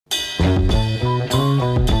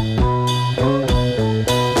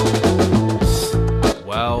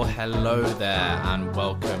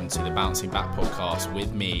Bouncing Back podcast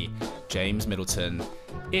with me, James Middleton.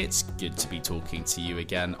 It's good to be talking to you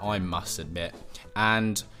again, I must admit.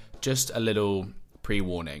 And just a little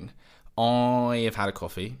pre-warning. I have had a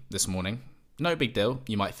coffee this morning. No big deal,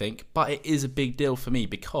 you might think, but it is a big deal for me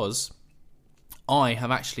because I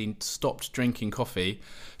have actually stopped drinking coffee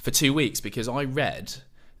for 2 weeks because I read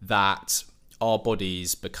that our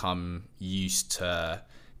bodies become used to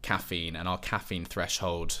caffeine and our caffeine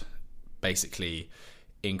threshold basically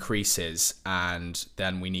increases, and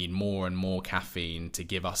then we need more and more caffeine to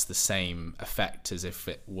give us the same effect as if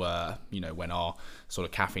it were, when our sort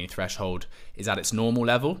of caffeine threshold is at its normal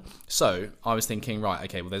level. So I was thinking, right,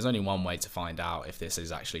 okay, well, there's only one way to find out if this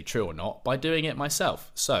is actually true or not, by doing it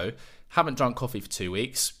myself. So haven't drunk coffee for 2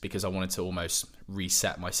 weeks because I wanted to almost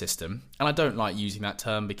reset my system. And I don't like using that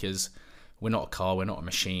term because we're not a car, we're not a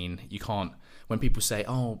machine. You can't, when people say,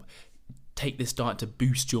 oh, take this diet to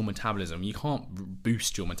boost your metabolism, you can't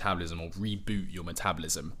boost your metabolism or reboot your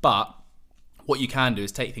metabolism. But what you can do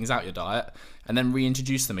is take things out your diet and then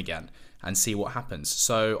reintroduce them again and see what happens.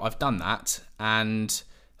 So I've done that and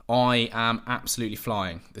I am absolutely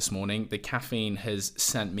flying this morning. The caffeine has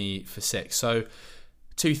sent me for six. So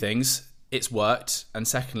two things, it's worked, and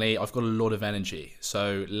secondly, I've got a lot of energy.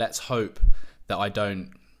 So let's hope that I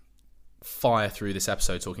don't fire through this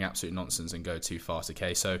episode talking absolute nonsense and go too fast,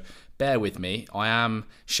 okay? So bear with me. I am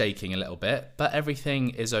shaking a little bit, but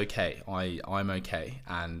everything is okay. I'm okay,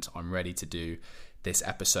 and I'm ready to do this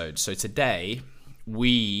episode. So today,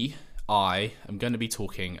 I am going to be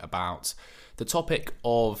talking about the topic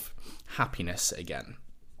of happiness again.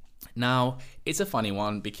 Now, it's a funny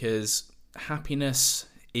one because happiness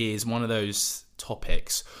is one of those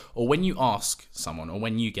topics, or when you ask someone, or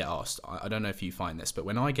when you get asked, I don't know if you find this, but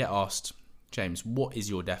when I get asked, James, what is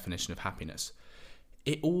your definition of happiness?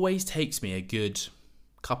 It always takes me a good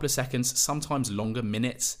couple of seconds, sometimes longer,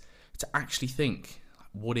 minutes, to actually think,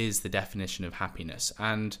 what is the definition of happiness?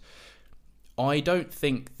 And I don't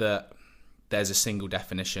think that there's a single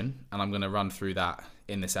definition, and I'm going to run through that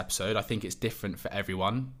in this episode. I think it's different for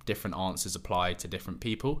everyone. Different answers apply to different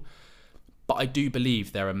people. But I do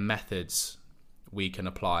believe there are methods we can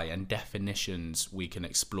apply and definitions we can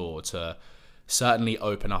explore to certainly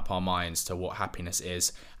open up our minds to what happiness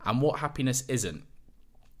is and what happiness isn't.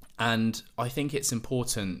 And I think it's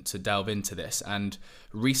important to delve into this. And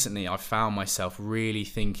recently I've found myself really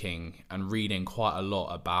thinking and reading quite a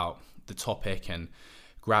lot about the topic and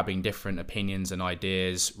grabbing different opinions and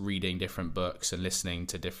ideas, reading different books and listening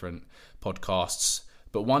to different podcasts.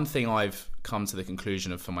 But one thing I've come to the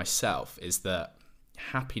conclusion of for myself is that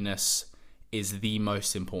happiness is the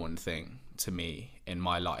most important thing to me in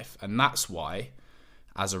my life. And that's why,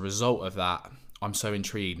 as a result of that, I'm so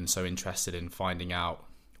intrigued and so interested in finding out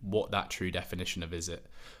what that true definition of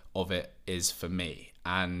it is for me.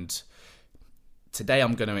 And today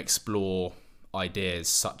I'm going to explore ideas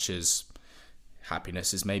such as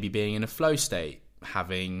happiness is maybe being in a flow state,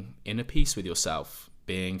 having inner peace with yourself,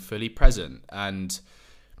 being fully present, and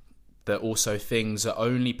that also things are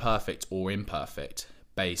only perfect or imperfect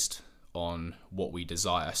based on what we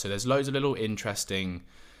desire. So there's loads of little interesting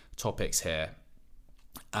topics here,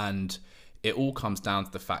 and it all comes down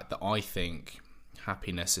to the fact that I think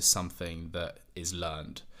happiness is something that is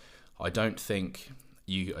learned. I don't think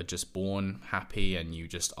you are just born happy and you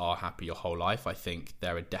just are happy your whole life. I think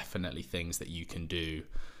there are definitely things that you can do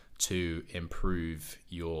to improve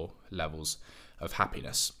your levels of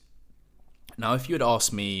happiness. Now, if you had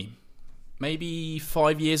asked me maybe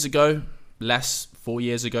 5 years ago, less, 4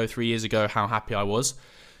 years ago, 3 years ago, how happy I was,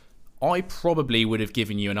 I probably would have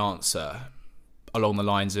given you an answer along the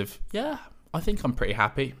lines of, yeah, I think I'm pretty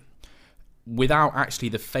happy, without actually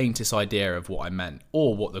the faintest idea of what I meant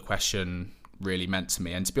or what the question really meant to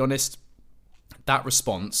me. And to be honest, that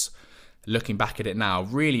response, looking back at it now,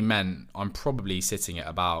 really meant I'm probably sitting at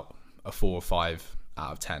about a 4 or 5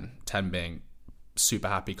 out of 10. 10 being super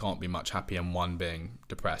happy, can't be much happy, and 1 being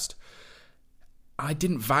depressed. I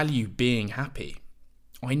didn't value being happy.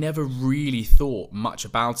 I never really thought much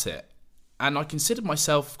about it. And I considered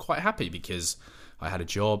myself quite happy because I had a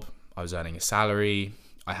job, I was earning a salary,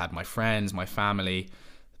 I had my friends, my family,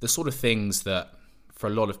 the sort of things that for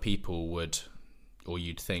a lot of people would, or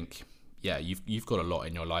you'd think, yeah, you've got a lot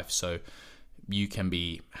in your life, so you can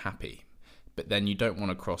be happy. But then you don't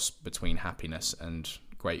want to cross between happiness and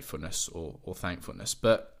gratefulness or thankfulness.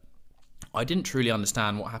 But I didn't truly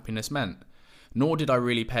understand what happiness meant, nor did I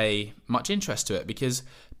really pay much interest to it, because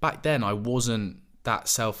back then I wasn't that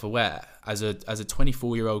self-aware. As a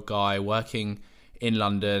 24-year-old guy working in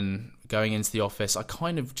London, going into the office, I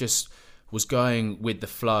kind of just was going with the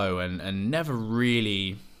flow and never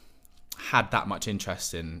really had that much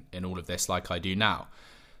interest in all of this like I do now.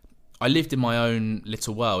 I lived in my own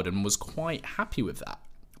little world and was quite happy with that.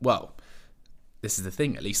 Well, this is the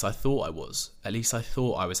thing, at least I thought I was. At least I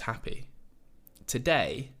thought I was happy.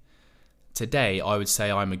 Today, I would say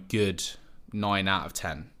I'm a good 9 out of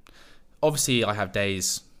 10. Obviously, I have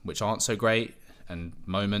days which aren't so great and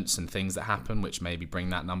moments and things that happen which maybe bring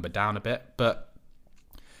that number down a bit. But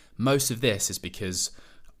most of this is because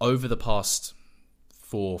over the past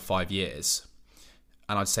 4 or 5 years,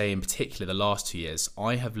 and I'd say in particular the last 2 years,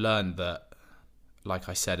 I have learned that, like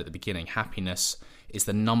I said at the beginning, happiness is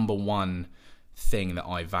the number one thing that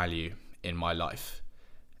I value in my life.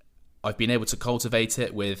 I've been able to cultivate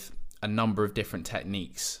it with a number of different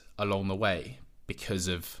techniques along the way because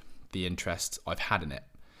of the interest I've had in it.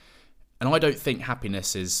 And I don't think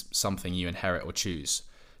happiness is something you inherit or choose.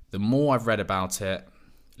 The more I've read about it,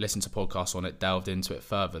 listened to podcasts on it, delved into it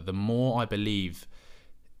further, the more I believe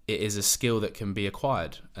it is a skill that can be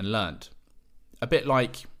acquired and learned. A bit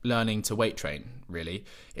like learning to weight train, really.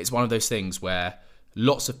 It's one of those things where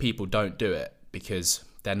lots of people don't do it because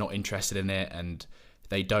they're not interested in it and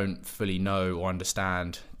they don't fully know or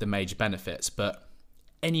understand the major benefits. But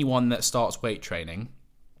anyone that starts weight training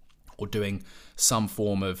or doing some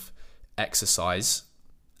form of exercise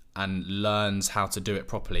and learns how to do it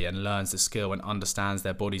properly and learns the skill and understands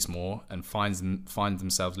their bodies more and finds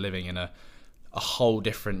themselves living in a whole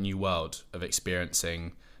different new world of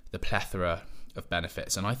experiencing the plethora of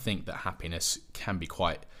benefits. And I think that happiness can be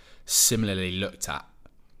quite similarly looked at.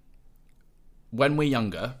 When we're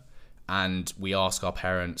younger and we ask our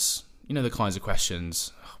parents, the kinds of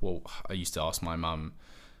questions, well, I used to ask my mum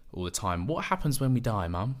all the time, what happens when we die,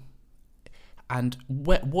 mum? And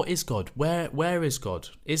what is God? Where is God?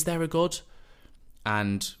 Is there a God?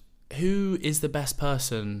 And who is the best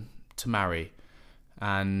person to marry?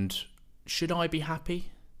 And should I be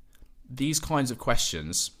happy? These kinds of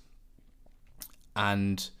questions.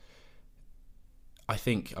 And I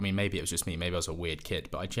think, maybe it was just me, maybe I was a weird kid,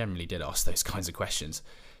 but I generally did ask those kinds of questions.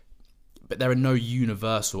 But there are no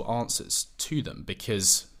universal answers to them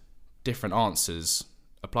because different answers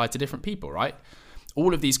apply to different people, right?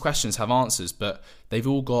 All of these questions have answers, but they've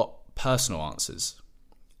all got personal answers.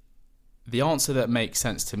 The answer that makes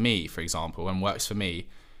sense to me, for example, and works for me,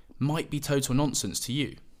 might be total nonsense to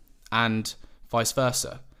you, and vice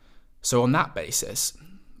versa. So on that basis,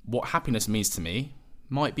 what happiness means to me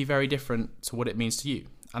might be very different to what it means to you.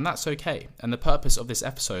 And that's okay. And the purpose of this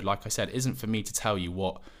episode, like I said, isn't for me to tell you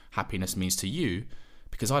what happiness means to you,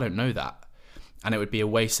 because I don't know that. And it would be a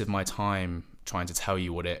waste of my time trying to tell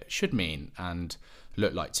you what it should mean and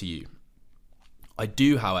look like to you. I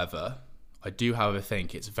do, however,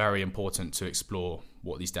 think it's very important to explore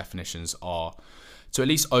what these definitions are, to at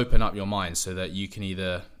least open up your mind so that you can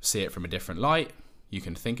either see it from a different light, you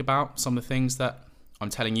can think about some of the things that I'm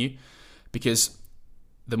telling you, because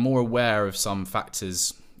the more aware of some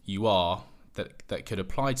factors you are that could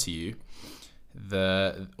apply to you,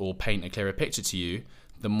 or paint a clearer picture to you,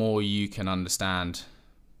 the more you can understand,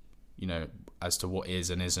 as to what is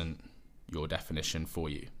and isn't your definition for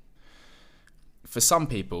you. For some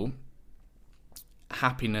people,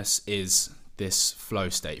 happiness is this flow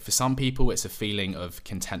state. For some people, it's a feeling of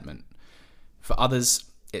contentment. For others,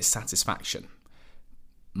 it's satisfaction.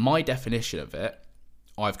 My definition of it,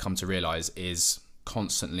 I've come to realize, is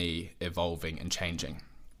constantly evolving and changing.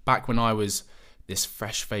 Back when I was this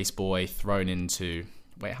fresh-faced boy thrown into...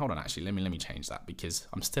 Wait, hold on, actually, let me change that, because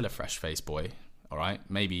I'm still a fresh-faced boy, all right?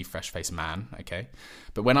 Maybe fresh-faced man, okay?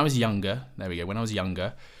 But when I was younger, when I was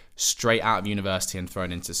younger, straight out of university and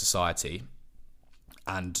thrown into society,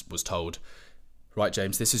 and was told, right,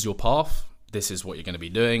 James, this is your path, this is what you're going to be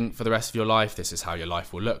doing for the rest of your life, this is how your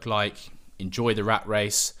life will look like, enjoy the rat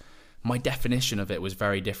race. My definition of it was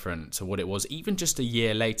very different to what it was even just a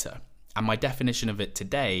year later. And my definition of it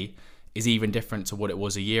today is even different to what it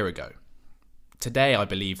was a year ago. Today, I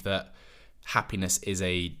believe that happiness is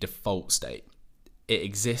a default state. It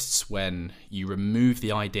exists when you remove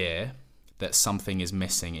the idea that something is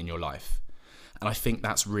missing in your life. And I think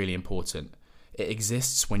that's really important. It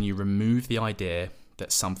exists when you remove the idea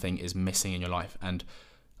that something is missing in your life. And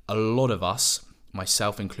a lot of us,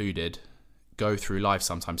 myself included, go through life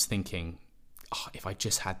sometimes thinking, if I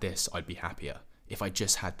just had this, I'd be happier. If I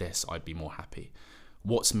just had this, I'd be more happy.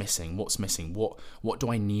 What's missing? What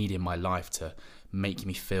do I need in my life to make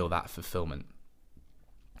me feel that fulfillment?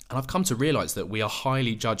 And I've come to realize that we are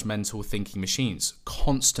highly judgmental thinking machines,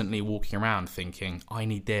 constantly walking around thinking, I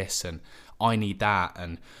need this and I need that,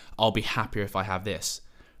 and I'll be happier if I have this.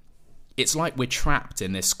 It's like we're trapped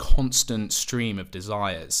in this constant stream of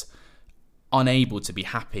desires, unable to be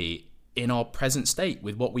happy in our present state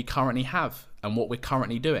with what we currently have and what we're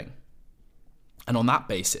currently doing. And on that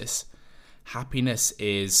basis, happiness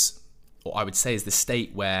is, or I would say, is the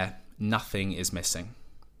state where nothing is missing.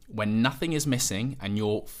 When nothing is missing and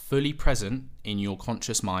you're fully present in your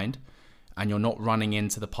conscious mind and you're not running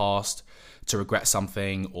into the past to regret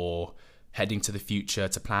something or heading to the future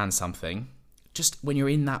to plan something, just when you're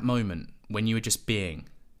in that moment, when you are just being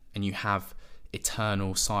and you have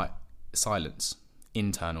eternal silence,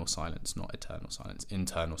 internal silence, not eternal silence,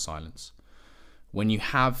 internal silence. When you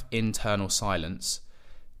have internal silence,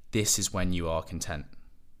 this is when you are content.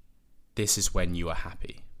 This is when you are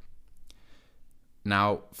happy.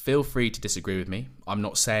 Now, feel free to disagree with me. I'm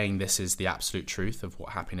not saying this is the absolute truth of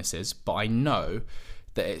what happiness is, but I know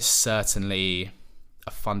that it's certainly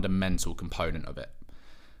a fundamental component of it.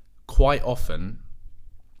 Quite often,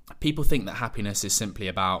 people think that happiness is simply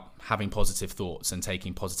about having positive thoughts and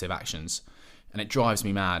taking positive actions. And it drives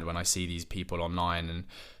me mad when I see these people online and,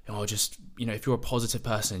 if you're a positive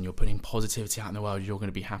person, you're putting positivity out in the world, you're going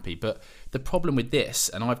to be happy. But the problem with this,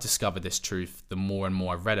 and I've discovered this truth the more and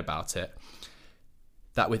more I've read about it,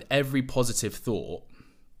 that with every positive thought,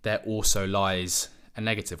 there also lies a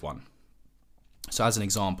negative one. So as an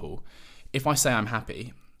example, if I say I'm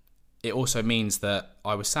happy, it also means that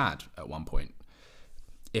I was sad at one point.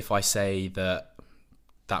 If I say that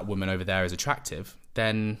that woman over there is attractive,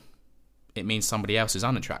 then it means somebody else is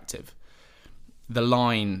unattractive.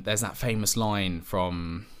 There's that famous line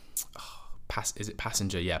from, is it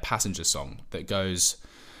Passenger? Yeah, Passenger song that goes,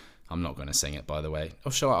 I'm not going to sing it, by the way. Oh,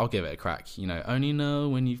 sure, I'll give it a crack. Only know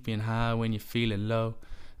when you've been high, when you're feeling low.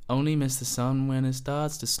 Only miss the sun when it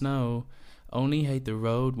starts to snow. Only hate the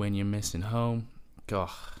road when you're missing home. God,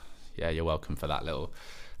 yeah, you're welcome for that little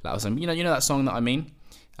song. You know that song that I mean?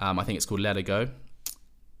 I think it's called Let It Go.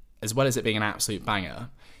 As well as it being an absolute banger,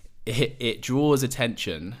 it draws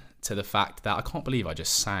attention to the fact that I can't believe I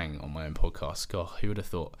just sang on my own podcast. God, who would have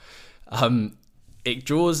thought? It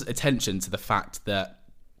draws attention to the fact that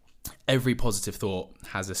every positive thought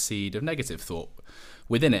has a seed of negative thought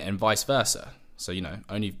within it, and vice versa. So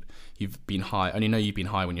only know you've been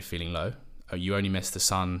high when you're feeling low. You only miss the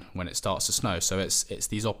sun when it starts to snow. So it's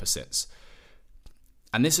these opposites,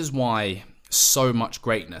 and this is why so much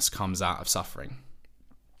greatness comes out of suffering.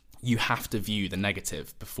 You have to view the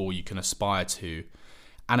negative before you can aspire to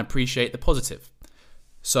and appreciate the positive.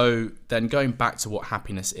 So then going back to what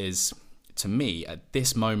happiness is to me at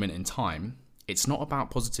this moment in time, it's not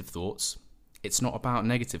about positive thoughts. It's not about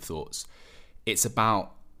negative thoughts. It's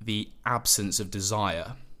about the absence of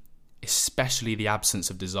desire, especially the absence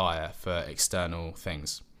of desire for external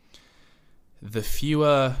things. The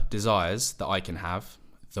fewer desires that I can have,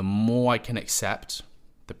 the more I can accept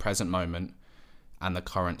the present moment and the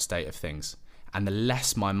current state of things, and the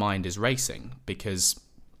less my mind is racing, because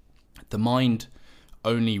the mind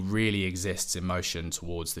only really exists in motion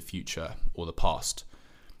towards the future or the past.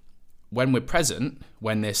 When we're present,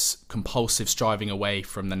 when this compulsive striving away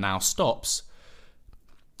from the now stops,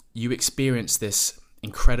 you experience this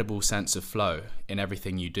incredible sense of flow in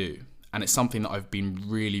everything you do. And it's something that I've been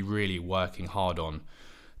really, really working hard on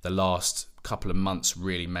the last couple of months,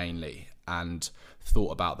 really mainly, and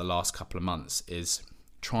thought about the last couple of months, is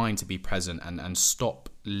trying to be present and stop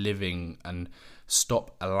living and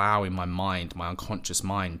stop allowing my mind, my unconscious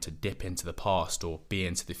mind, to dip into the past or be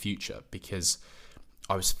into the future, because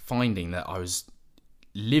I was finding that I was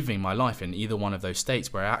living my life in either one of those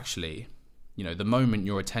states where actually, the moment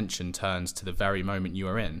your attention turns to the very moment you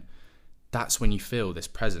are in, that's when you feel this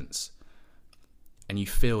presence and you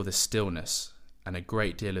feel this stillness and a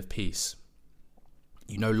great deal of peace.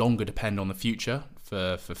 You no longer depend on the future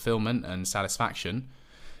for fulfillment and satisfaction.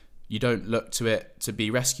 You don't look to it to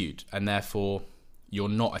be rescued, and therefore you're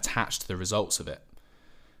not attached to the results of it.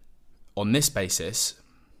 On this basis,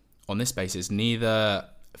 neither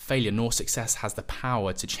failure nor success has the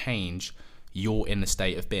power to change your inner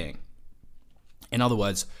state of being. In other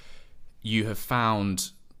words, you have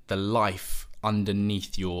found the life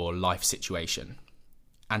underneath your life situation.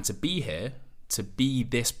 And to be here, to be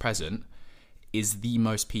this present, is the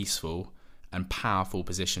most peaceful and powerful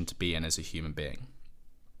position to be in as a human being.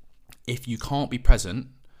 If you can't be present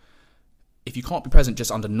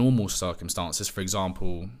just under normal circumstances, for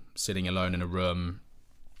example, sitting alone in a room,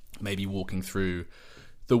 maybe walking through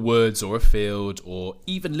the woods or a field, or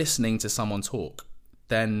even listening to someone talk,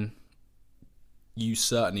 then you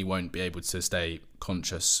certainly won't be able to stay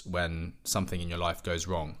conscious when something in your life goes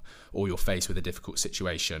wrong, or you're faced with a difficult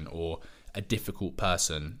situation or a difficult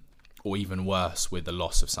person, or even worse, with the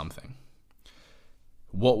loss of something.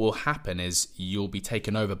 What will happen is you'll be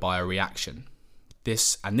taken over by a reaction,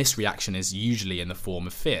 This reaction is usually in the form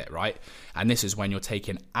of fear, right? And this is when you're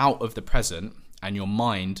taken out of the present and your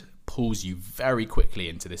mind pulls you very quickly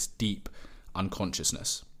into this deep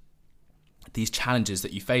unconsciousness. These challenges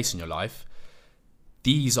that you face in your life,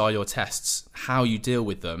 these are your tests. How you deal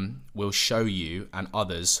with them will show you and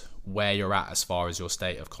others where you're at as far as your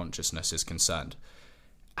state of consciousness is concerned.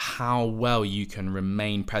 How well you can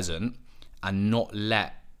remain present and not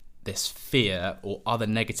let this fear or other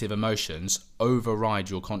negative emotions override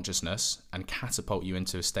your consciousness and catapult you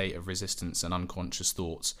into a state of resistance and unconscious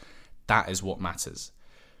thoughts. That is what matters.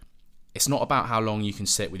 It's not about how long you can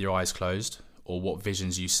sit with your eyes closed or what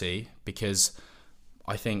visions you see, because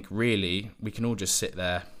I think really we can all just sit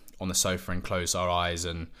there on the sofa and close our eyes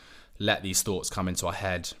and let these thoughts come into our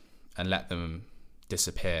head and let them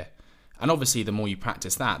disappear. And obviously the more you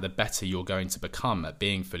practice that, the better you're going to become at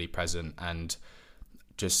being fully present and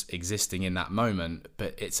just existing in that moment.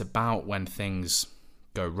 But it's about when things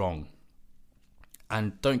go wrong.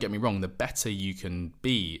 And don't get me wrong, the better you can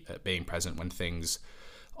be at being present when things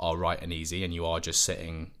are right and easy and you are just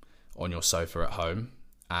sitting on your sofa at home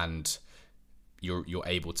and you're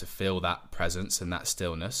able to feel that presence and that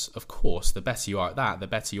stillness. Of course, the better you are at that, the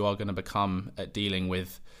better you are going to become at dealing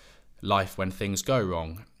with life when things go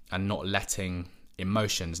wrong and not letting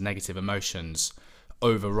emotions, negative emotions,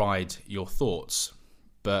 override your thoughts.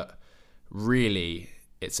 But really,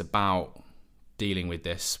 it's about dealing with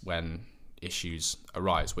this when issues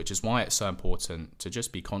arise, which is why it's so important to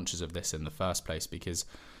just be conscious of this in the first place, because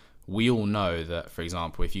we all know that, for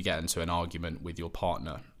example, if you get into an argument with your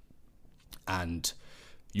partner and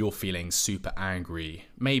you're feeling super angry,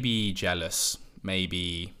 maybe jealous,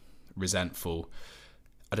 maybe resentful,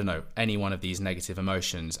 I don't know, any one of these negative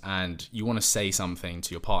emotions, and you want to say something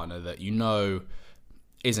to your partner that you know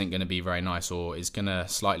isn't going to be very nice or is going to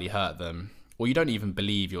slightly hurt them, or you don't even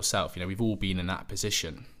believe yourself. We've all been in that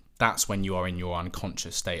position. That's when you are in your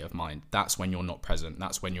unconscious state of mind. That's when you're not present.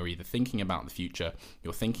 That's when you're either thinking about the future,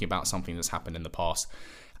 you're thinking about something that's happened in the past,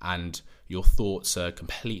 and your thoughts are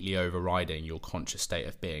completely overriding your conscious state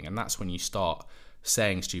of being. And that's when you start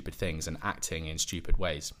saying stupid things and acting in stupid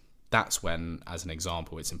ways. That's when, as an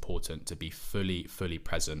example, it's important to be fully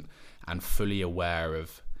present and fully aware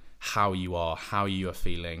of how you are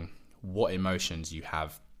feeling, what emotions you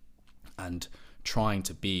have, and trying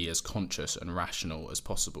to be as conscious and rational as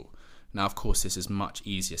possible. Now, of course, this is much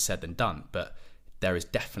easier said than done, but there is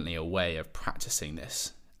definitely a way of practicing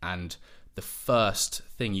this. And the first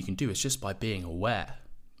thing you can do is just by being aware.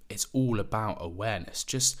 It's all about awareness.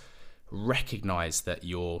 Just recognize that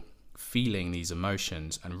you're feeling these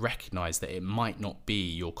emotions and recognize that it might not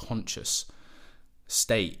be your conscious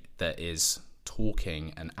state that is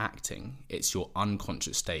talking and acting. It's your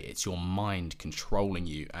unconscious state. It's your mind controlling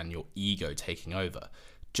you and your ego taking over.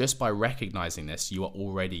 Just by recognizing this, you are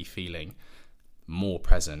already feeling more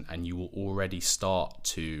present and you will already start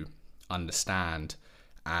to understand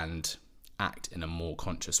and act in a more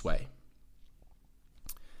conscious way.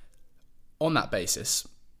 On that basis,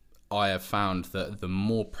 I have found that the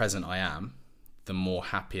more present I am, the more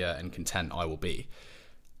happier and content I will be.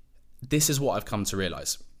 This is what I've come to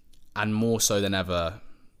realize. And more so than ever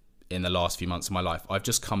in the last few months of my life. I've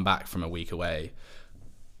just come back from a week away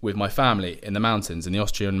with my family in the mountains, in the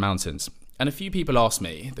Austrian mountains. And a few people asked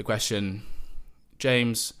me the question,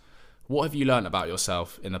 James, what have you learned about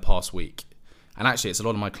yourself in the past week? And actually, it's a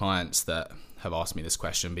lot of my clients that have asked me this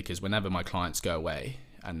question, because whenever my clients go away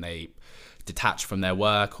and they detach from their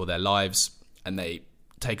work or their lives and they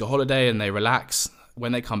take a holiday and they relax,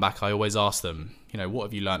 when they come back, I always ask them, what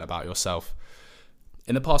have you learned about yourself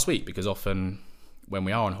in the past week? Because often when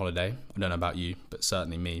we are on holiday, I don't know about you, but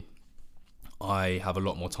certainly me, I have a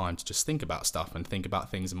lot more time to just think about stuff and think about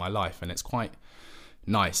things in my life, and it's quite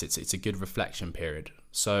nice. It's a good reflection period.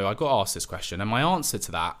 So I got asked this question, and my answer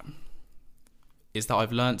to that is that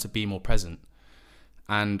I've learned to be more present.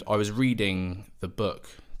 And I was reading the book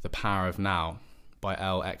The Power of Now by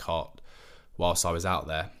L. Eckhart whilst I was out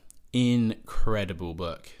there. Incredible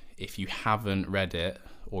book. If you haven't read it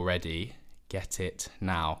already, get it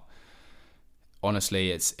now.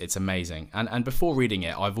 Honestly, it's amazing. And before reading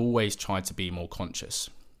it, I've always tried to be more conscious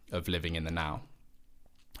of living in the now.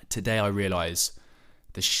 Today I realise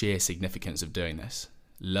the sheer significance of doing this,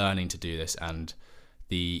 learning to do this, and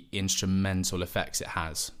the instrumental effects it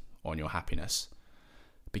has on your happiness.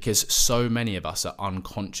 Because so many of us are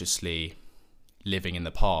unconsciously living in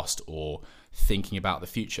the past or thinking about the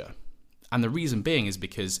future. And the reason being is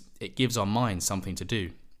because it gives our minds something to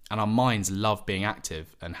do. And our minds love being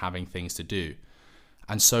active and having things to do.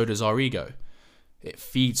 And so does our ego. It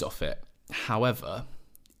feeds off it. However,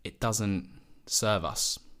 it doesn't serve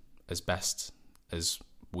us as best as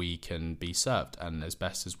we can be served and as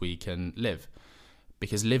best as we can live.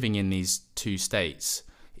 Because living in these two states,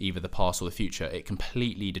 either the past or the future, it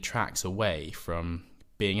completely detracts away from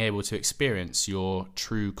being able to experience your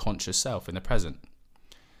true conscious self in the present.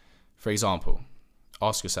 For example,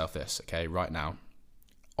 ask yourself this, okay, right now.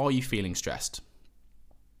 Are you feeling stressed?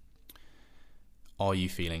 Are you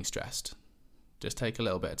feeling stressed? Just take a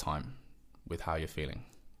little bit of time with how you're feeling.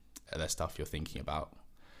 Are there stuff you're thinking about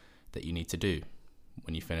that you need to do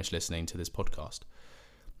when you finish listening to this podcast?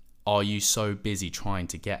 Are you so busy trying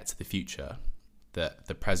to get to the future that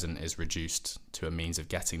the present is reduced to a means of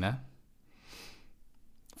getting there?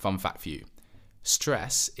 Fun fact for you,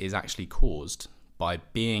 stress is actually caused by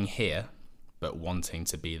being here but wanting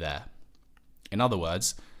to be there. In other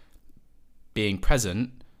words, being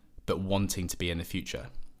present but wanting to be in the future.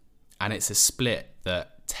 And it's a split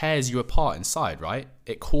that tears you apart inside, right?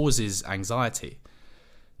 It causes anxiety.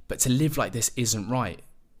 But to live like this isn't right.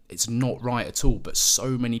 It's not right at all, but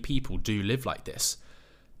so many people do live like this.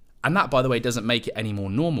 And that, by the way, doesn't make it any more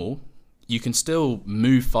normal. You can still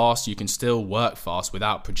move fast, you can still work fast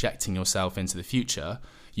without projecting yourself into the future.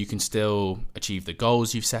 You can still achieve the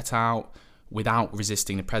goals you've set out without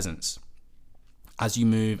resisting the presence. As you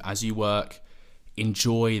move, as you work,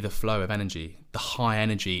 enjoy the flow of energy, the high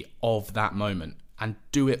energy of that moment, and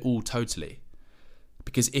do it all totally.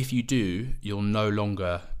 Because if you do, you'll no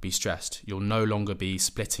longer be stressed. You'll no longer be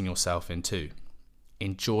splitting yourself in two.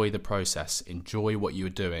 Enjoy the process. Enjoy what you are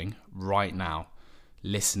doing right now.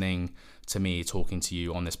 Listening to me, talking to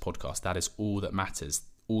you on this podcast. That is all that matters.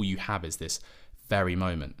 All you have is this very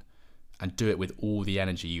moment. And do it with all the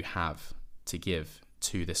energy you have to give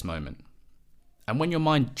to this moment. And when your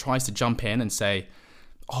mind tries to jump in and say,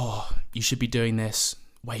 oh, you should be doing this.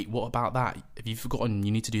 Wait, what about that? Have you forgotten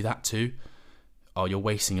you need to do that too? Oh, you're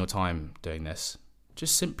wasting your time doing this.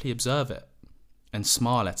 Just simply observe it and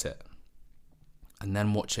smile at it. And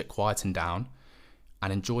then watch it quieten down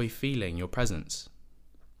and enjoy feeling your presence.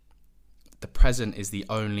 The present is the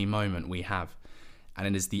only moment we have, and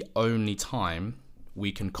it is the only time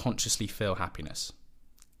we can consciously feel happiness.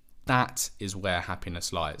 That is where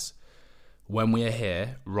happiness lies. When we are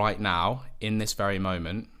here, right now, in this very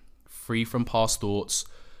moment, free from past thoughts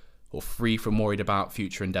or free from worried about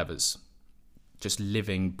future endeavours, just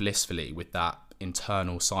living blissfully with that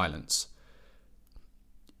internal silence.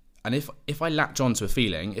 And if I latch onto a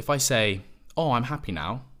feeling, if I say, oh, I'm happy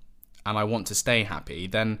now, and I want to stay happy,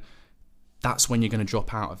 then that's when you're going to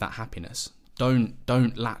drop out of that happiness.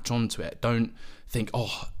 Don't latch onto it. Don't think,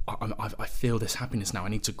 oh, I feel this happiness now. I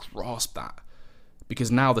need to grasp that.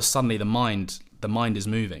 Because now suddenly the mind is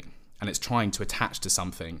moving and it's trying to attach to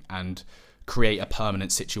something and create a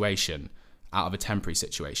permanent situation out of a temporary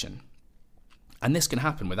situation. And this can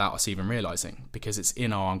happen without us even realizing because it's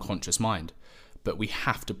in our unconscious mind. But we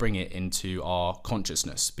have to bring it into our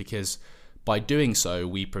consciousness because by doing so,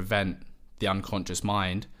 we prevent the unconscious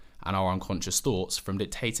mind and our unconscious thoughts from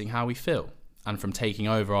dictating how we feel and from taking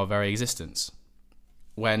over our very existence.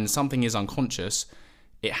 When something is unconscious,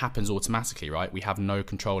 it happens automatically, right? We have no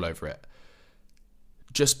control over it.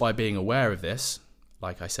 Just by being aware of this,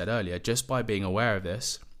 like I said earlier, just by being aware of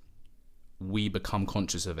this, we become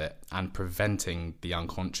conscious of it and preventing the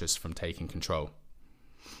unconscious from taking control.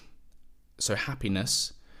 So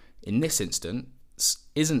happiness, in this instance,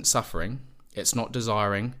 isn't suffering, it's not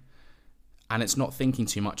desiring, and it's not thinking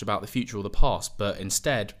too much about the future or the past, but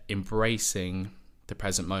instead embracing the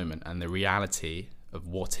present moment and the reality of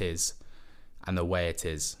what is and the way it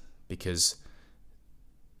is, because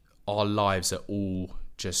our lives are all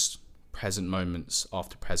just present moments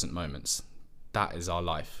after present moments. That is our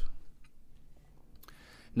life.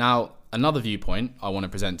 Now, another viewpoint I want to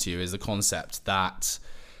present to you is the concept that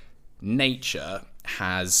nature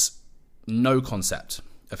has no concept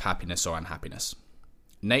of happiness or unhappiness.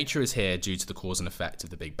 Nature is here due to the cause and effect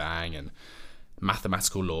of the Big Bang and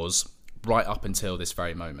mathematical laws right up until this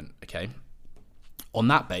very moment, okay? On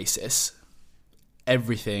that basis,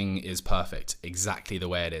 everything is perfect, exactly the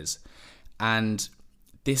way it is. And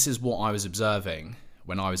this is what I was observing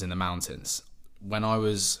when I was in the mountains. When I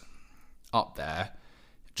was up there,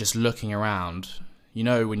 just looking around, you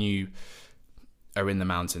know, when you are in the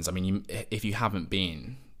mountains, I mean, if you haven't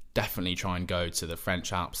been, definitely try and go to the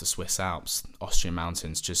French Alps, the Swiss Alps, Austrian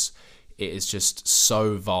mountains. It is just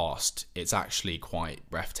so vast. It's actually quite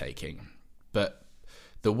breathtaking. But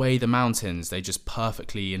the way the mountains, they just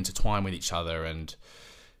perfectly intertwine with each other and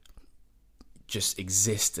just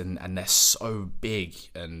exist, and they're so big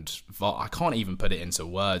and I can't even put it into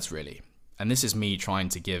words really. And this is me trying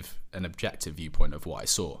to give an objective viewpoint of what I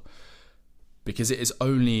saw, because it is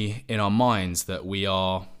only in our minds that we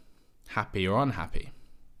are happy or unhappy.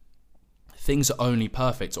 Things are only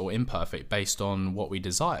perfect or imperfect based on what we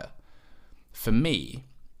desire. For me,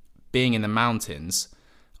 being in the mountains,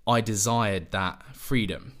 I desired that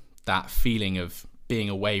freedom, that feeling of being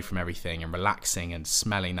away from everything and relaxing and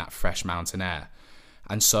smelling that fresh mountain air.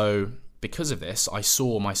 And so because of this, I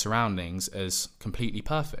saw my surroundings as completely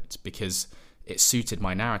perfect because it suited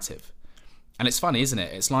my narrative. And it's funny, isn't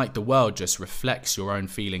it? It's like the world just reflects your own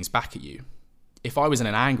feelings back at you. If I was in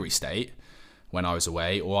an angry state when I was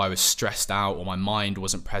away, or I was stressed out, or my mind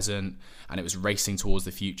wasn't present and it was racing towards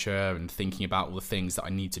the future and thinking about all the things that I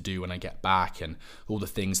need to do when I get back and all the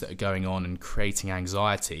things that are going on and creating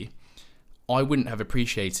anxiety, I wouldn't have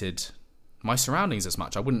appreciated my surroundings as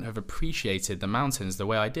much. I wouldn't have appreciated the mountains the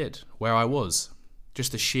way I did, where I was,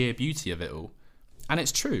 just the sheer beauty of it all. And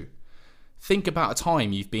it's true. Think about a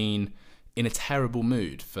time you've been in a terrible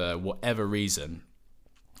mood for whatever reason,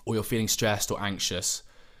 or you're feeling stressed or anxious.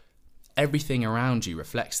 Everything around you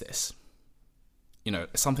reflects this. You know,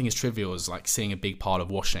 something as trivial as like seeing a big pile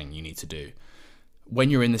of washing you need to do. When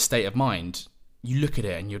you're in this state of mind, you look at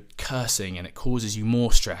it and you're cursing and it causes you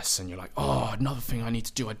more stress and you're like, oh, another thing I need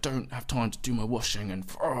to do. I don't have time to do my washing and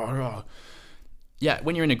yeah,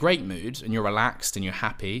 when you're in a great mood and you're relaxed and you're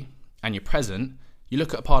happy and you're present, you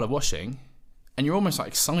look at a pile of washing and you're almost like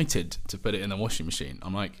excited to put it in the washing machine.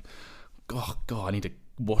 I'm like, oh God, I need to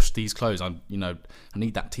wash these clothes. I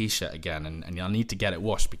need that t-shirt again and I need to get it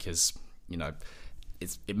washed because,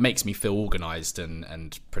 it makes me feel organized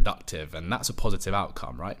and productive, and that's a positive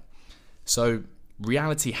outcome, right? So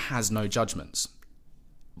reality has no judgments.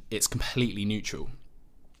 It's completely neutral.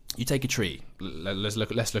 You take a tree. Let's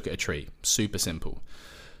look at a tree. Super simple.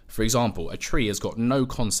 For example, a tree has got no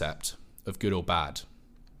concept of good or bad,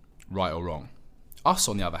 right or wrong. Us,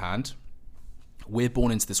 on the other hand, we're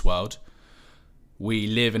born into this world. We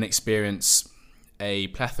live and experience a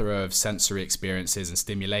plethora of sensory experiences and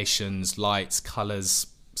stimulations, lights, colours,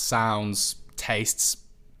 sounds, tastes,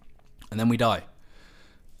 and then we die.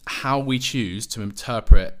 How we choose to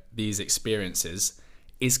interpret these experiences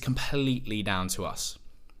is completely down to us.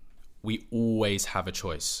 We always have a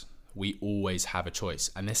choice. We always have a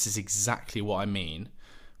choice. And this is exactly what I mean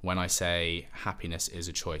when I say happiness is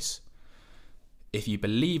a choice. If you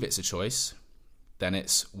believe it's a choice, then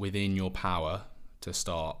it's within your power to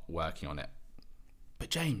start working on it. But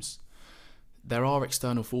James, there are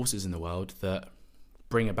external forces in the world that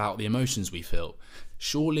bring about the emotions we feel.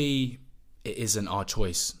 Surely it isn't our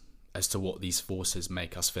choice as to what these forces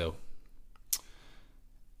make us feel.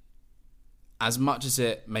 As much as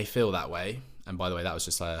it may feel that way, and by the way, that was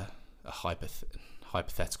just a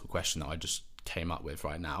hypothetical question that I just came up with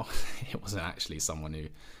right now. It wasn't actually someone who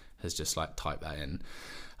has just like typed that in.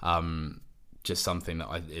 Just something that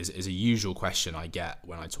is a usual question I get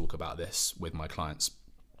when I talk about this with my clients.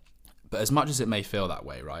 But as much as it may feel that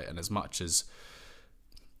way, right, and as much as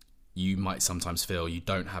you might sometimes feel you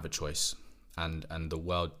don't have a choice, and the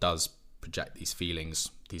world does project these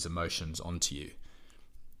feelings, these emotions onto you,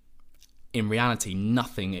 in reality,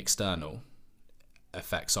 nothing external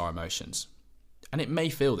affects our emotions. And it may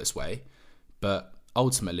feel this way, but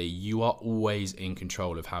ultimately you are always in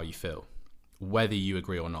control of how you feel, whether you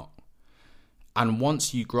agree or not. And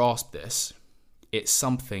once you grasp this, it's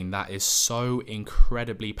something that is so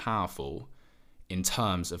incredibly powerful in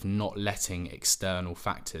terms of not letting external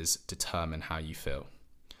factors determine how you feel.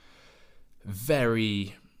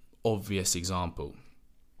 Very obvious example,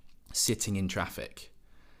 sitting in traffic.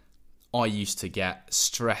 I used to get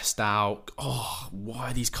stressed out. Oh,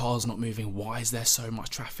 why are these cars not moving? Why is there so much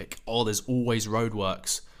traffic? Oh, there's always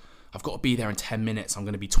roadworks. I've got to be there in 10 minutes. I'm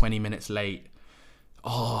going to be 20 minutes late.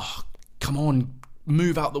 Oh, come on,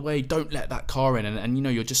 move out the way. Don't let that car in. And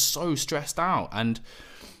you're just so stressed out. And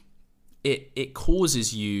it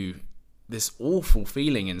causes you this awful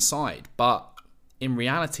feeling inside. But in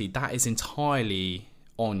reality, that is entirely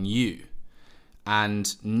on you.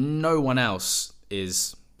 And no one else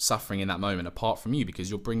is suffering in that moment apart from you, because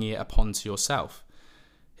you're bringing it upon to yourself.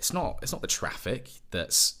 It's not the traffic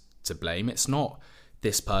that's to blame. It's not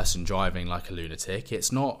this person driving like a lunatic.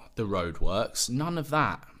 It's not the roadworks. None of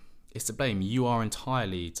that is to blame. You are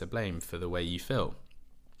entirely to blame for the way you feel.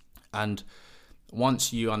 And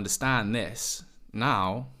once you understand this,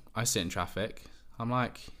 now I sit in traffic. I'm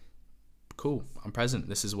like, cool, I'm present.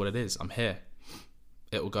 This is what it is. I'm here.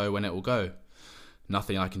 It will go when it will go.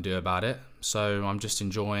 Nothing I can do about it. So I'm just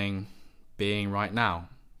enjoying being right now.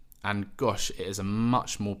 And gosh, it is a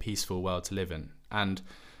much more peaceful world to live in. And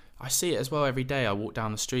I see it as well every day. I walk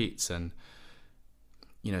down the streets and,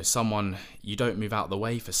 you don't move out the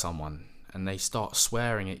way for someone and they start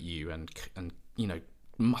swearing at you and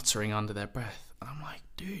muttering under their breath. And I'm like,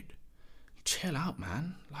 dude, chill out,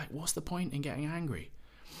 man. Like, what's the point in getting angry?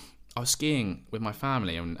 I was skiing with my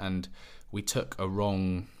family and we took a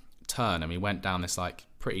wrong turn and we went down this like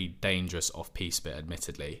pretty dangerous off-piste bit,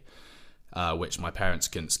 admittedly, which my parents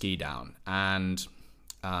couldn't ski down. And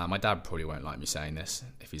my dad probably won't like me saying this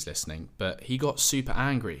if he's listening, but he got super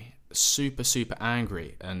angry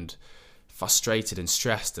and frustrated and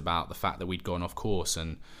stressed about the fact that we'd gone off course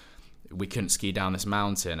and we couldn't ski down this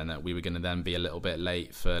mountain and that we were going to then be a little bit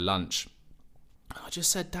late for lunch. I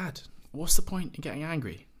just said, Dad, what's the point in getting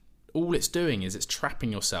angry? All it's doing is it's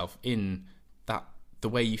trapping yourself in the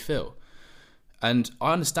way you feel. And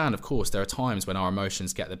I understand, of course, there are times when our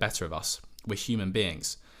emotions get the better of us. We're human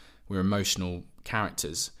beings. We're emotional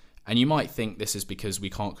characters. And you might think this is because we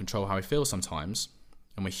can't control how we feel sometimes.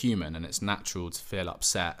 And we're human and it's natural to feel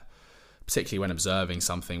upset, particularly when observing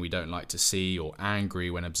something we don't like to see, or angry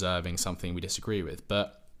when observing something we disagree with.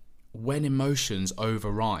 But when emotions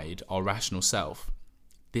override our rational self,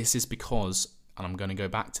 this is because, and I'm going to go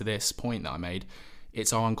back to this point that I made,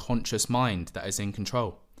 it's our unconscious mind that is in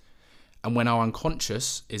control. And when our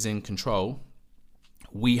unconscious is in control,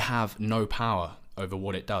 we have no power over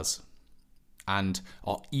what it does. And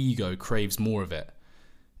our ego craves more of it.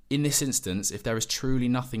 In this instance, if there is truly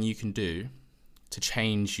nothing you can do to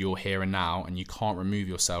change your here and now, and you can't remove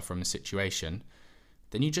yourself from the situation,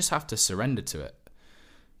 then you just have to surrender to it.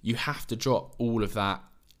 You have to drop all of that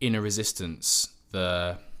inner resistance,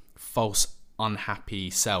 the false unhappy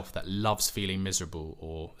self that loves feeling miserable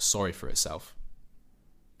or sorry for itself.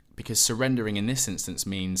 Because surrendering in this instance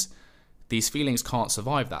means these feelings can't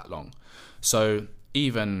survive that long. So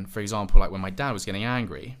even, for example, like when my dad was getting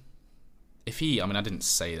angry, I didn't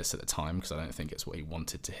say this at the time because I don't think it's what he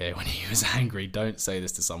wanted to hear when he was angry. Don't say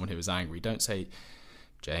this to someone who was angry. Don't say,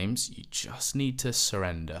 James, you just need to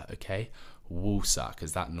surrender, okay? Woosah,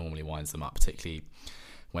 because that normally winds them up, particularly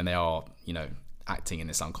when they are, acting in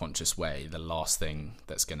this unconscious way. The last thing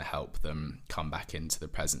that's going to help them come back into the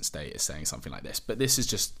present state is saying something like this. But this is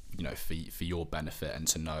just, for your benefit and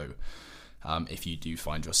to know if you do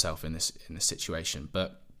find yourself in this situation.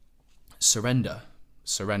 But surrender,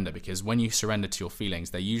 because when you surrender to your feelings,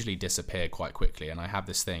 they usually disappear quite quickly. And I have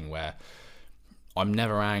this thing where I'm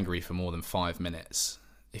never angry for more than 5 minutes.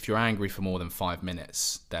 If you're angry for more than 5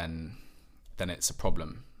 minutes, then it's a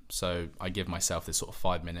problem. So I give myself this sort of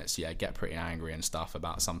 5 minutes, get pretty angry and stuff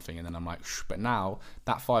about something. And then I'm like, but now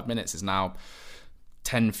that 5 minutes is now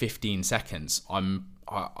 10, 15 seconds.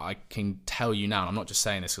 I can tell you now, and I'm not just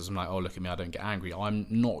saying this because I'm like, oh, look at me, I don't get angry. I'm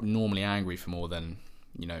not normally angry for more than,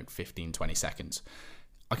 15, 20 seconds.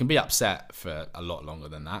 I can be upset for a lot longer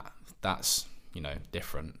than that. That's,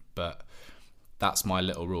 different, but that's my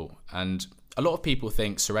little rule. And a lot of people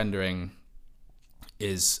think surrendering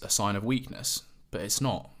is a sign of weakness, but it's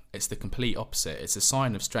not. It's the complete opposite. It's a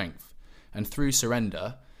sign of strength. And through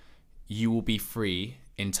surrender, you will be free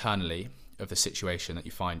internally of the situation that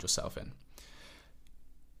you find yourself in.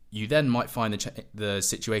 You then might find the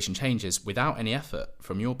situation changes without any effort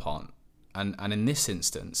from your part. And in this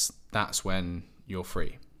instance, that's when you're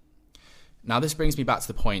free. Now, this brings me back to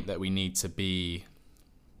the point that we need to be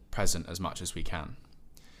present as much as we can.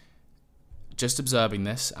 Just observing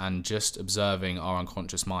this and just observing our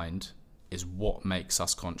unconscious mind is what makes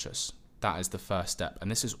us conscious. That is the first step. And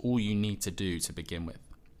this is all you need to do to begin with.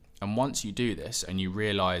 And once you do this and you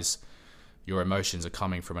realize your emotions are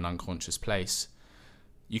coming from an unconscious place,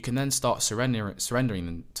 you can then start surrendering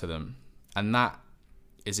them to them. And that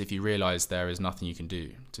is if you realize there is nothing you can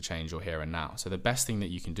do to change your here and now. So the best thing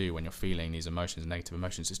that you can do when you're feeling these emotions, negative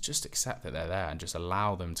emotions, is just accept that they're there and just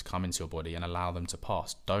allow them to come into your body and allow them to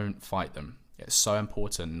pass. Don't fight them. It's so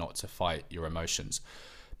important not to fight your emotions,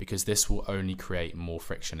 because this will only create more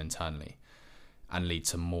friction internally and lead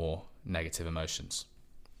to more negative emotions.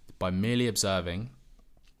 By merely observing,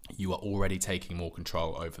 you are already taking more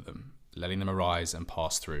control over them, letting them arise and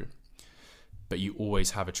pass through. But you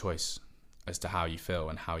always have a choice as to how you feel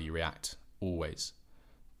and how you react, always.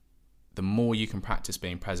 The more you can practice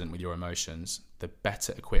being present with your emotions, the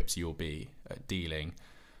better equipped you'll be at dealing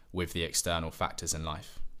with the external factors in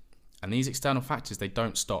life. And these external factors, they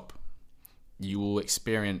don't stop. You will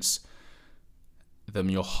experience them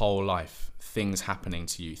your whole life. Things happening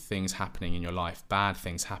to you, things happening in your life, bad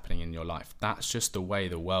things happening in your life. That's just the way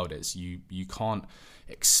the world is. You can't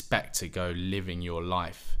expect to go living your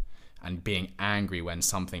life and being angry when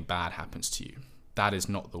something bad happens to you. That is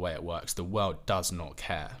not the way it works. The world does not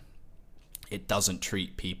care. It doesn't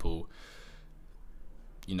treat people,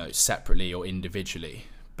 separately or individually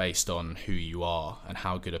based on who you are and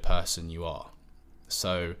how good a person you are.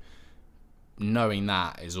 So knowing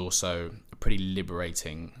that is also a pretty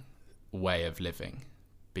liberating way of living,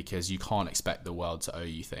 because you can't expect the world to owe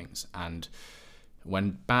you things. And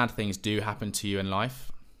when bad things do happen to you in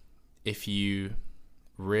life, if you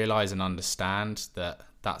realize and understand that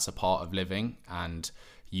that's a part of living and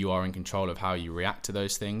you are in control of how you react to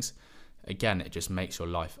those things, again, it just makes your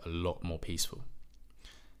life a lot more peaceful.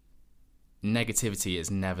 Negativity is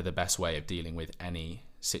never the best way of dealing with any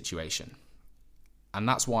situation. And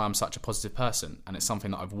that's why I'm such a positive person. And it's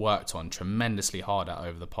something that I've worked on tremendously hard at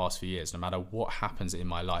over the past few years, no matter what happens in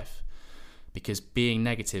my life. Because being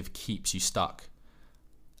negative keeps you stuck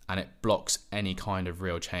and it blocks any kind of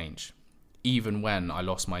real change. Even when I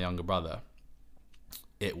lost my younger brother,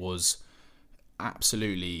 it was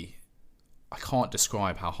absolutely, I can't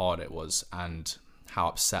describe how hard it was and how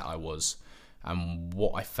upset I was and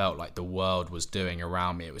what I felt like the world was doing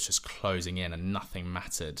around me. It was just closing in and nothing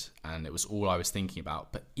mattered, and it was all I was thinking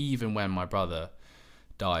about. But even when my brother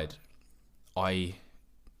died, I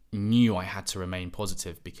knew I had to remain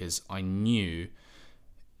positive, because I knew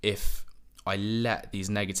if I let these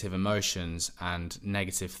negative emotions and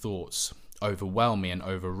negative thoughts overwhelm me and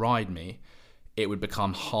override me, it would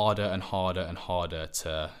become harder and harder and harder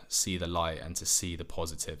to see the light and to see the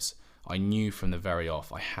positives. I knew from the very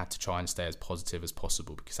off I had to try and stay as positive as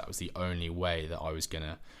possible, because that was the only way that I was going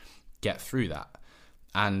to get through that.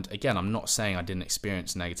 And again, I'm not saying I didn't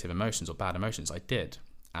experience negative emotions or bad emotions. I did.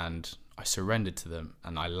 And I surrendered to them,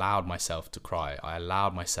 and I allowed myself to cry. I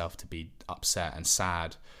allowed myself to be upset and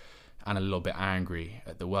sad and a little bit angry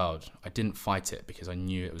at the world. I didn't fight it, because I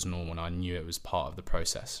knew it was normal and I knew it was part of the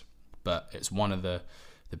process. But it's one of the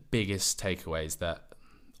biggest takeaways that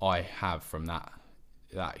I have from that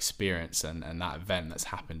experience and that event that's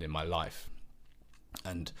happened in my life,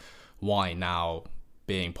 and why now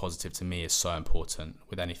being positive to me is so important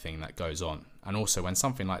with anything that goes on. And also when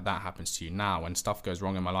something like that happens to you now, when stuff goes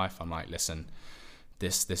wrong in my life, I'm like, listen,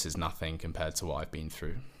 this is nothing compared to what I've been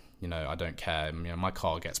through. You know, I don't care. You know, my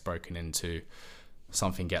car gets broken into,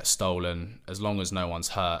 something gets stolen, as long as no one's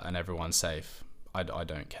hurt and everyone's safe, I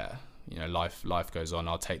don't care. You know, life goes on.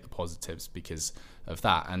 I'll take the positives because of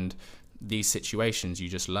that. And these situations, you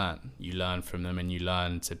just learn from them, and you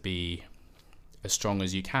learn to be as strong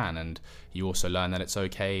as you can. And you also learn that it's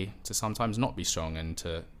okay to sometimes not be strong and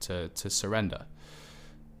to surrender.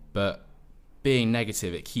 But being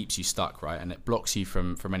negative, it keeps you stuck, right? And it blocks you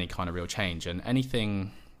from any kind of real change. And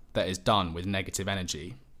anything that is done with negative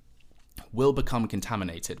energy will become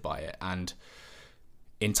contaminated by it. And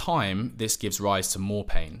in time, this gives rise to more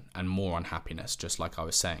pain and more unhappiness, just like I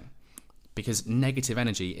was saying. Because negative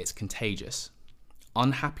energy, it's contagious.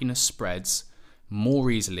 Unhappiness spreads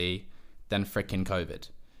more easily than frickin' COVID.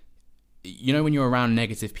 You know, when you're around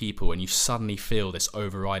negative people and you suddenly feel this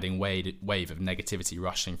overriding wave of negativity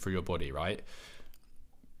rushing through your body, right?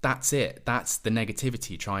 That's it. That's the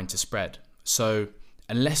negativity trying to spread. So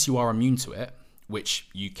unless you are immune to it, which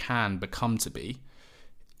you can become to be,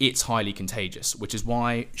 it's highly contagious, which is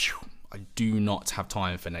why I do not have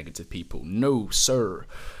time for negative people. No, sir.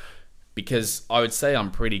 Because I would say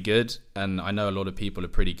I'm pretty good, and I know a lot of people are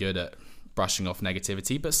pretty good at brushing off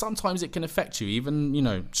negativity, but sometimes it can affect you. Even, you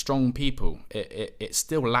know, strong people, it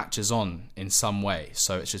still latches on in some way.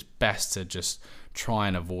 So it's just best to just try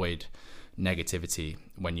and avoid negativity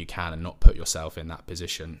when you can, and not put yourself in that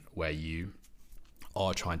position where you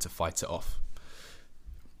are trying to fight it off.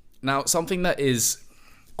 Now, something that is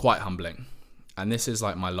quite humbling, and this is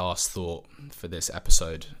like my last thought for this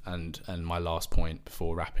episode and my last point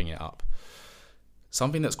before wrapping it up.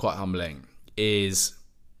 Something that's quite humbling is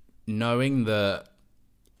knowing that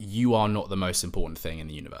you are not the most important thing in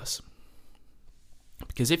the universe.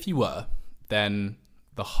 Because if you were, then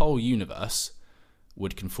the whole universe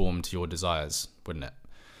would conform to your desires, wouldn't it?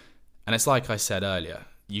 And it's like I said earlier,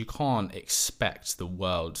 you can't expect the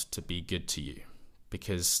world to be good to you,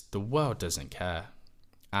 because the world doesn't care.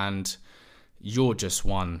 And you're just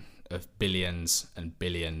one of billions and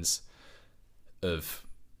billions of,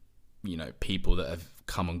 you know, people that have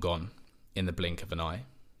come and gone in the blink of an eye.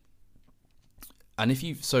 And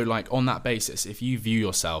on that basis, if you view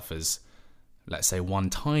yourself as, let's say,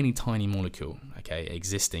 one tiny, tiny molecule, okay,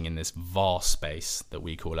 existing in this vast space that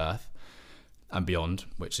we call Earth and beyond,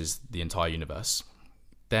 which is the entire universe,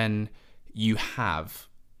 then you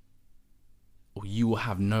will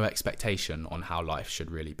have no expectation on how life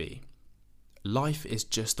should really be. Life is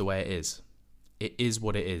just the way it is. It is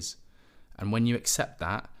what it is. And when you accept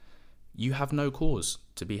that, you have no cause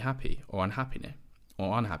to be happy or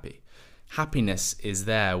unhappy. Happiness is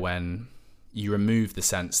there when you remove the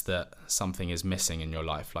sense that something is missing in your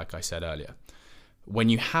life, like I said earlier. When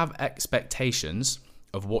you have expectations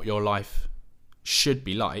of what your life should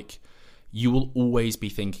be like, you will always be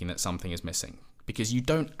thinking that something is missing, because you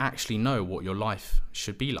don't actually know what your life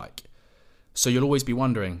should be like. So you'll always be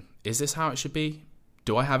wondering, is this how it should be?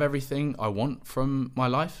 Do I have everything I want from my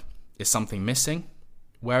life? Is something missing?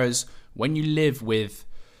 Whereas when you live with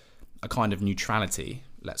a kind of neutrality,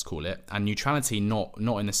 let's call it, and neutrality not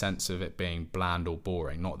in the sense of it being bland or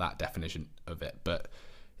boring, not that definition of it, but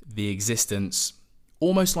the existence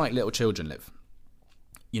almost like little children live.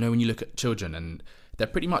 You know, when you look at children, and they're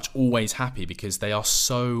pretty much always happy because they are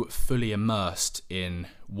so fully immersed in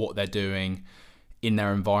what they're doing, in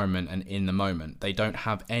their environment and in the moment. They don't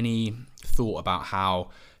have any thought about how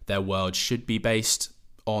their world should be based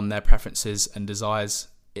on their preferences and desires.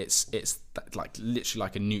 It's like literally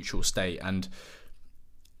like a neutral state, and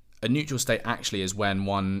a neutral state actually is when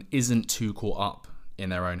one isn't too caught up in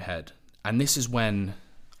their own head. And this is when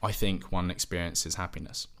I think one experiences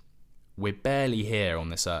happiness. We're barely here on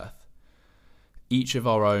this earth. Each of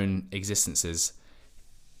our own existences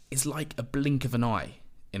is like a blink of an eye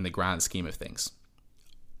in the grand scheme of things.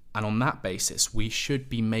 And on that basis, we should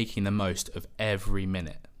be making the most of every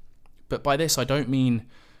minute. But by this, I don't mean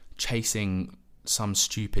chasing some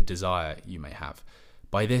stupid desire you may have.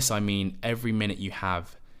 By this, I mean every minute you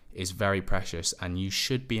have is very precious, and you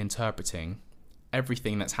should be interpreting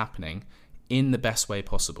everything that's happening in the best way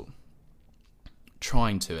possible.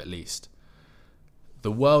 Trying to, at least.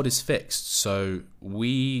 The world is fixed, so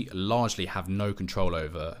we largely have no control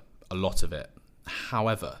over a lot of it.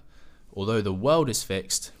 However, although the world is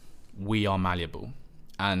fixed, we are malleable,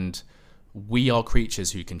 and we are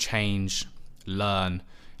creatures who can change, learn,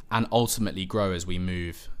 and ultimately grow as we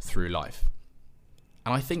move through life.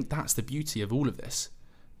 And I think that's the beauty of all of this,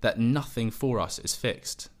 that nothing for us is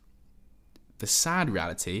fixed. The sad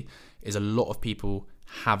reality is a lot of people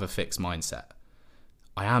have a fixed mindset.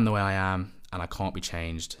 I am the way I am, and I can't be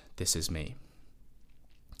changed. This is me.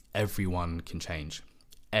 Everyone can change.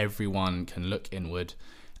 Everyone can look inward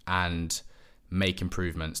and make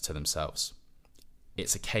improvements to themselves.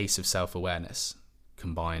 It's a case of self-awareness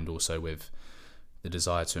combined also with the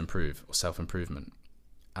desire to improve or self-improvement.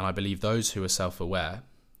 And I believe those who are self-aware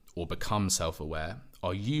or become self-aware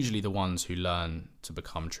are usually the ones who learn to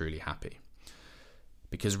become truly happy.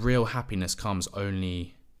 Because real happiness comes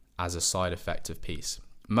only as a side effect of peace.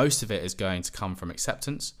 Most of it is going to come from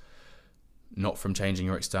acceptance, not from changing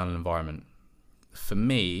your external environment. For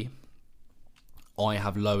me, I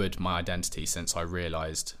have lowered my identity since I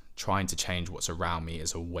realized trying to change what's around me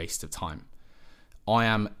is a waste of time. I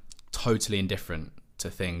am totally indifferent to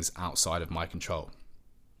things outside of my control.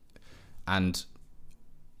 And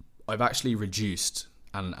I've actually reduced,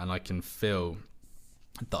 and I can feel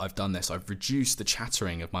that I've done this, I've reduced the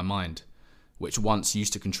chattering of my mind, which once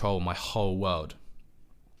used to control my whole world.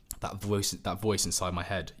 That voice inside my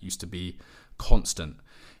head used to be constant.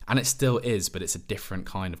 And it still is, but it's a different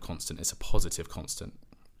kind of constant. It's a positive constant.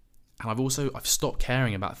 And I've stopped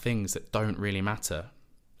caring about things that don't really matter.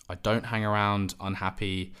 I don't hang around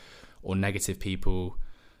unhappy or negative people.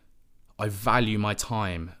 I value my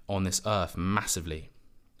time on this earth massively.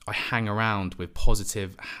 I hang around with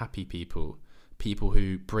positive, happy people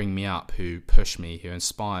who bring me up, who push me, who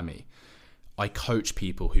inspire me. I coach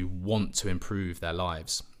people who want to improve their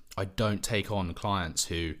lives. I don't take on clients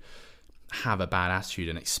who have a bad attitude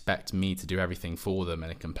and expect me to do everything for them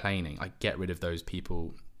and are complaining. I get rid of those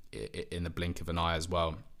people in the blink of an eye as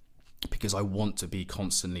well, because I want to be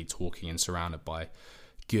constantly talking and surrounded by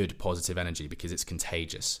good, positive energy, because it's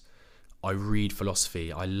contagious. I read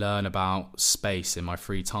philosophy. I learn about space in my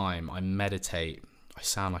free time. I meditate. I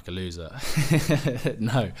sound like a loser.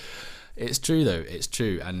 No, it's true though. It's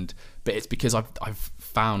true, but it's because I've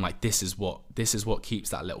found like this is what keeps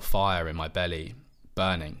that little fire in my belly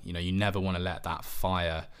burning. You know, you never want to let that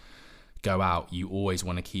fire go out. You always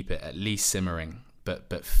want to keep it at least simmering,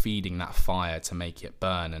 but feeding that fire to make it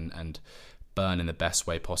burn and burn in the best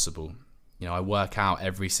way possible. You know, I work out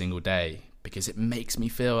every single day because it makes me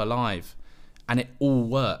feel alive, and it all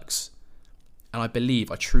works. And I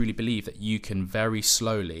truly believe that you can very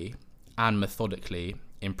slowly and methodically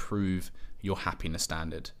improve your happiness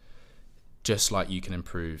standard, just like you can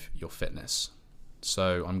improve your fitness.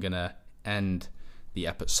 So I'm going to end the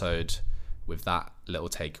episode with that little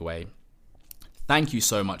takeaway. Thank you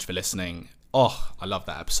so much for listening. Oh, I love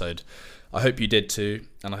that episode. I hope you did too,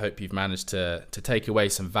 and I hope you've managed to take away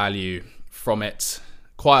some value from it.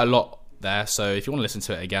 Quite a lot there, so if you want to listen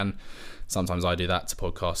to it again, sometimes I do that to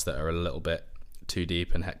podcasts that are a little bit too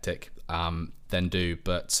deep and hectic, then do.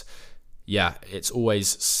 But yeah, it's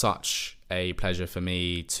always such a pleasure for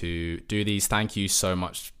me to do these. Thank you so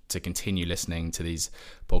much to continue listening to these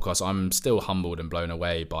podcasts. I'm still humbled and blown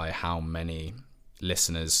away by how many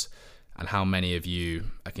listeners and how many of you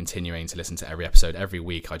are continuing to listen to every episode. Every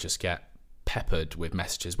week I just get peppered with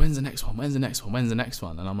messages. When's the next one? When's the next one? When's the next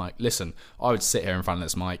one? And I'm like, listen, I would sit here in front of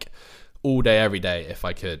this mic all day, every day if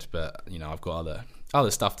I could, but I've got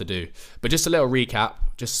other stuff to do. But just a little recap,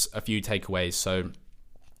 just a few takeaways. So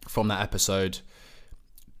from that episode,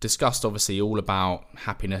 discussed obviously all about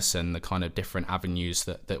happiness and the kind of different avenues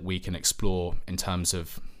that we can explore in terms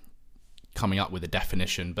of coming up with a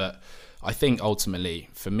definition. But I think ultimately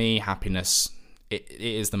for me, happiness, it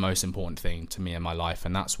is the most important thing to me in my life,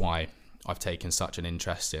 and that's why I've taken such an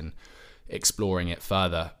interest in exploring it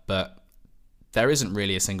further. But there isn't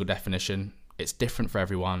really a single definition. It's different for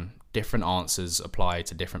everyone. Different answers apply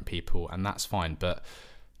to different people, and that's fine. But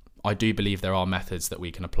I do believe there are methods that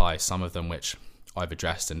we can apply, some of them which I've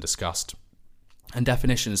addressed and discussed, and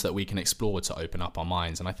definitions that we can explore to open up our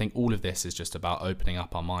minds. And I think all of this is just about opening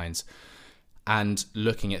up our minds and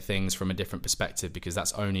looking at things from a different perspective, because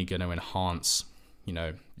that's only going to enhance,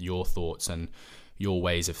 your thoughts and your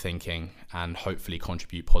ways of thinking, and hopefully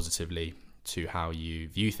contribute positively to how you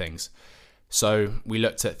view things. So we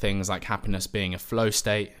looked at things like happiness being a flow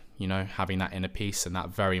state, having that inner peace, and that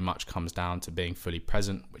very much comes down to being fully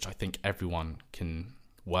present, which I think everyone can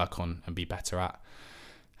work on and be better at.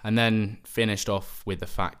 And then finished off with the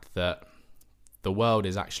fact that the world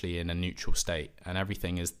is actually in a neutral state, and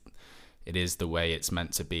everything is the way it's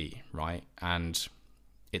meant to be, right? And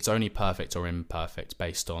it's only perfect or imperfect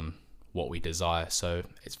based on what we desire. So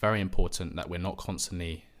it's very important that we're not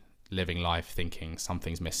constantly living life thinking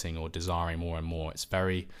something's missing or desiring more and more. It's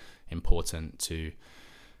very important to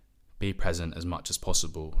be present as much as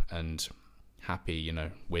possible and happy,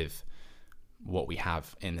 with what we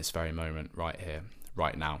have in this very moment right here,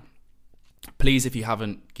 right now. Please, if you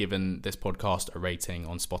haven't given this podcast a rating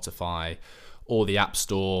on Spotify or the App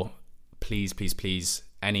Store, please,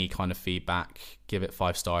 any kind of feedback, give it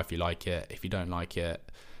 5-star if you like it. If you don't like it,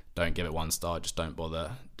 don't give it 1-star. Just don't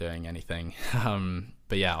bother doing anything.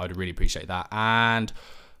 But yeah, I'd really appreciate that. And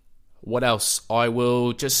what else? I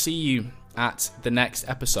will just see you at the next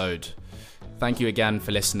episode. Thank you again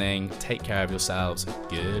for listening. Take care of yourselves.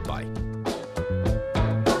 Goodbye.